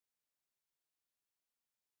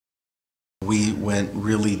We went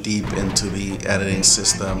really deep into the editing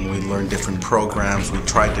system. We learned different programs, we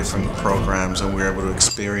tried different programs, and we were able to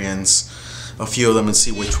experience a few of them and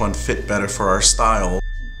see which one fit better for our style.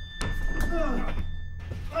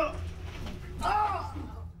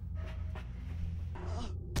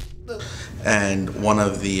 And one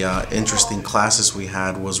of the interesting classes we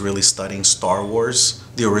had was really studying Star Wars,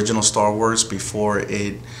 the original Star Wars, before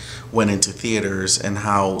it went into theaters, and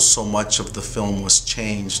how so much of the film was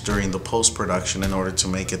changed during the post-production in order to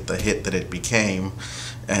make it the hit that it became,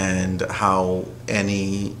 and how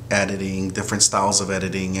any editing, different styles of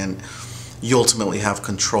editing, and you ultimately have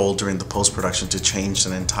control during the post-production to change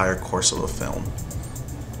an entire course of a film.